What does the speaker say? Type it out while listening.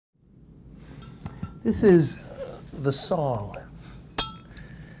This is The Song,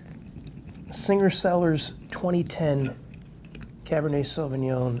 Cellars 2010 Cabernet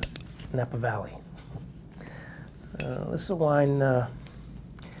Sauvignon, Napa Valley. This is a wine that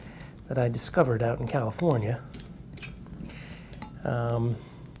I discovered out in California.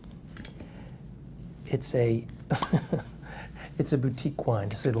 It's a it's a boutique wine,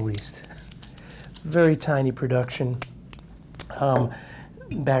 to say the least. Very tiny production.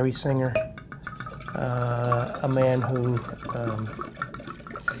 Barry Singer, a man who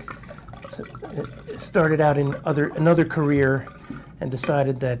started out in another career and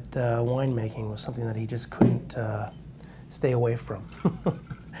decided that winemaking was something that he just couldn't stay away from.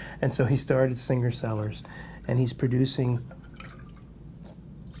 And so he started Singer Cellars, and he's producing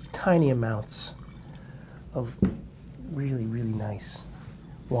tiny amounts of really, really nice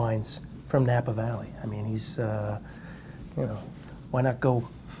wines from Napa Valley. I mean, he's, you know, why not go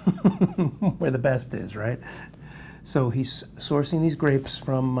where the best is, right? So he's sourcing these grapes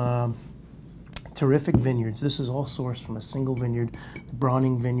from terrific vineyards. This is all sourced from a single vineyard, the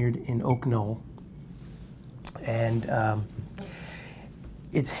Browning Vineyard in Oak Knoll. And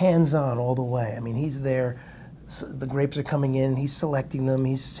it's hands-on all the way. I mean, he's there. The grapes are coming in. He's selecting them.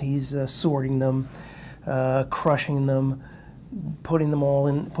 He's sorting them, crushing them, putting them all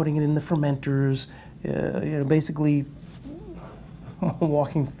in, putting it in the fermenters. You know, basically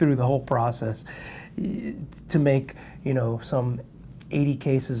walking through the whole process to make, you know, some 80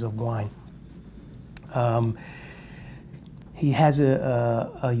 cases of wine. He has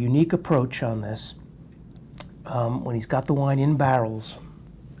a unique approach on this. When he's got the wine in barrels,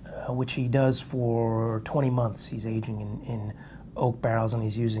 which he does for 20 months, he's aging in oak barrels, and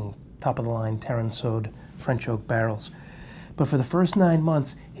he's using top-of-the-line Terranceau French oak barrels. But for the first 9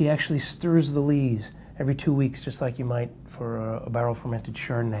 months, he actually stirs the lees every 2 weeks, just like you might for a barrel-fermented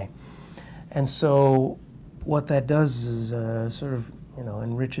Chardonnay. And so what that does is sort of, you know,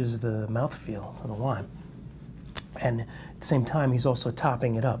 enriches the mouthfeel of the wine. And at the same time, he's also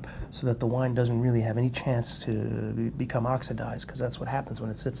topping it up so that the wine doesn't really have any chance to become oxidized, because that's what happens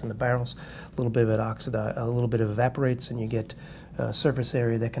when it sits in the barrels. A little bit of it a little bit of evaporates, and you get surface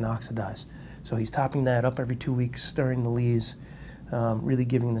area that can oxidize. So he's topping that up every 2 weeks, stirring the lees, really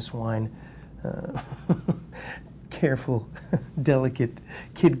giving this wine careful, delicate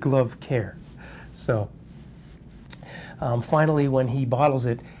kid glove care. So finally, when he bottles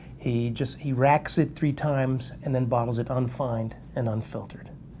it, he racks it 3 times and then bottles it unfined and unfiltered.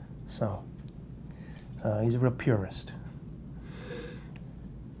 So he's a real purist.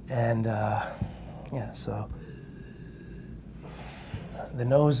 And yeah, so the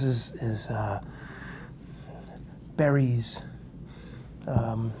nose is berries,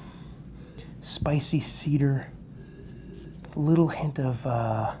 spicy cedar, a little hint of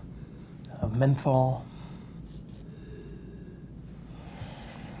menthol,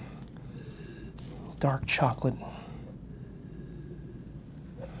 dark chocolate,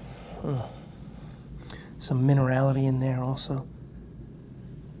 some minerality in there also.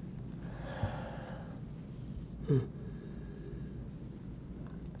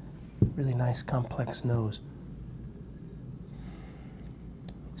 Really nice complex nose.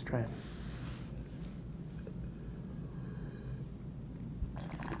 Let's try it.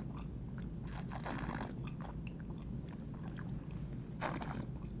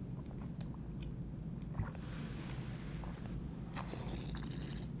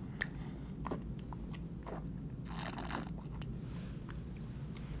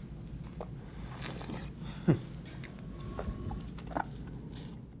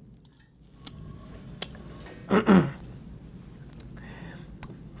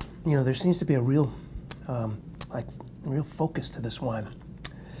 You know, there seems to be a real, real focus to this wine.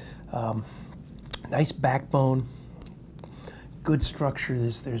 Nice backbone, good structure.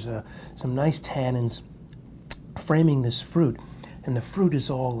 There's some nice tannins framing this fruit, and the fruit is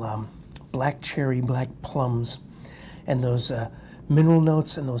all black cherry, black plums, and those mineral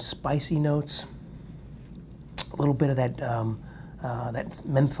notes and those spicy notes. A little bit of that that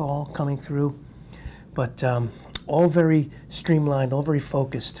menthol coming through, but all very streamlined, all very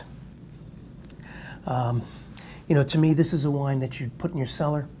focused. You know, to me, this is a wine that you'd put in your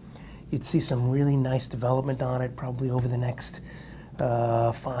cellar. You'd see some really nice development on it, probably over the next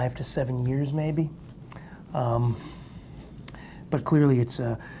 5 to 7 years, maybe. But clearly, it's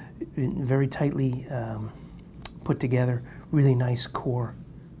very tightly put together, really nice core,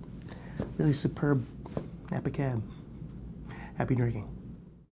 really superb Napa Cab. Happy drinking.